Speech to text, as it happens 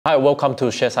Hi, welcome to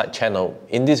Sharesight channel.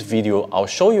 In this video, I'll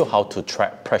show you how to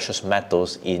track precious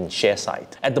metals in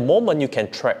Sharesight. At the moment, you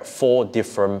can track 4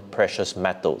 different precious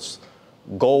metals: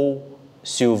 gold,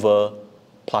 silver,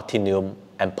 platinum,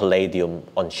 and palladium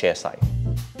on Sharesight.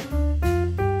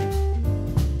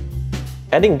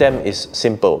 Adding them is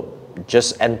simple.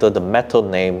 Just enter the metal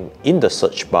name in the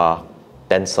search bar,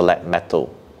 then select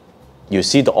metal. You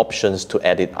see the options to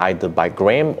add it either by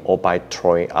gram or by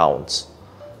troy ounce.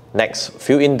 Next,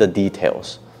 fill in the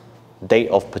details: date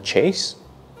of purchase,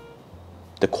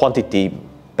 the quantity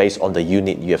based on the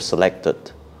unit you have selected,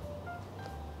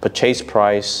 purchase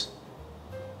price,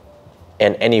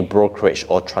 and any brokerage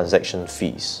or transaction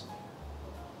fees.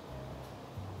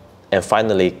 And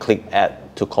finally, click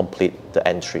Add to complete the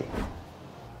entry.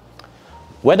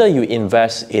 Whether you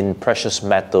invest in precious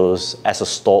metals as a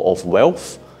store of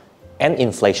wealth and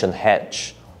inflation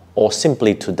hedge, or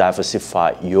simply to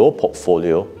diversify your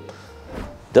portfolio,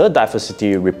 the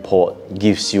Diversity Report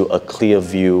gives you a clear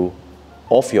view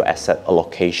of your asset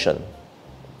allocation.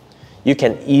 You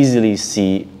can easily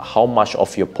see how much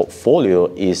of your portfolio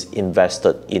is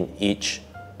invested in each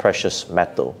precious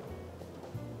metal.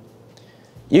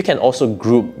 You can also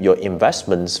group your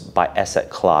investments by asset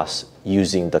class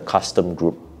using the custom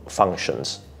group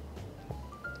functions.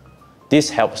 This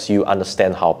helps you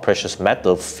understand how precious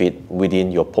metals fit within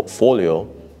your portfolio,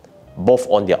 both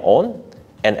on their own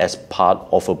and as part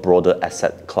of a broader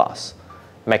asset class,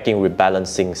 making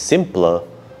rebalancing simpler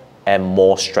and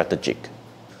more strategic.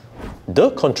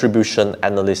 The Contribution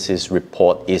Analysis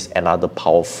Report is another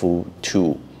powerful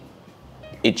tool.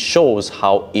 It shows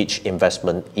how each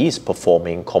investment is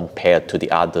performing compared to the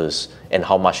others and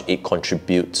how much it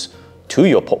contributes to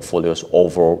your portfolio's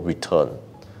overall return.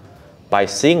 By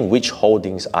seeing which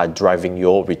holdings are driving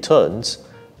your returns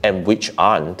and which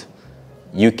aren't,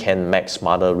 you can make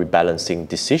smarter rebalancing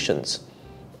decisions,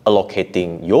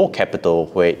 allocating your capital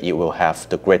where it will have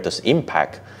the greatest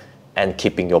impact and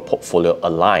keeping your portfolio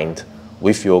aligned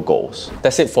with your goals.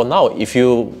 That's it for now. If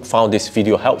you found this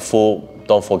video helpful,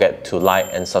 don't forget to like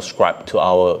and subscribe to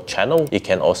our channel. You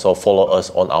can also follow us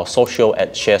on our social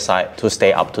at Sharesight to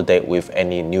stay up to date with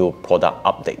any new product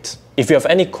updates. If you have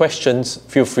any questions,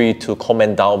 feel free to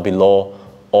comment down below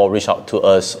or reach out to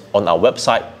us on our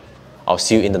website. I'll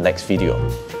see you in the next video.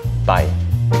 Bye.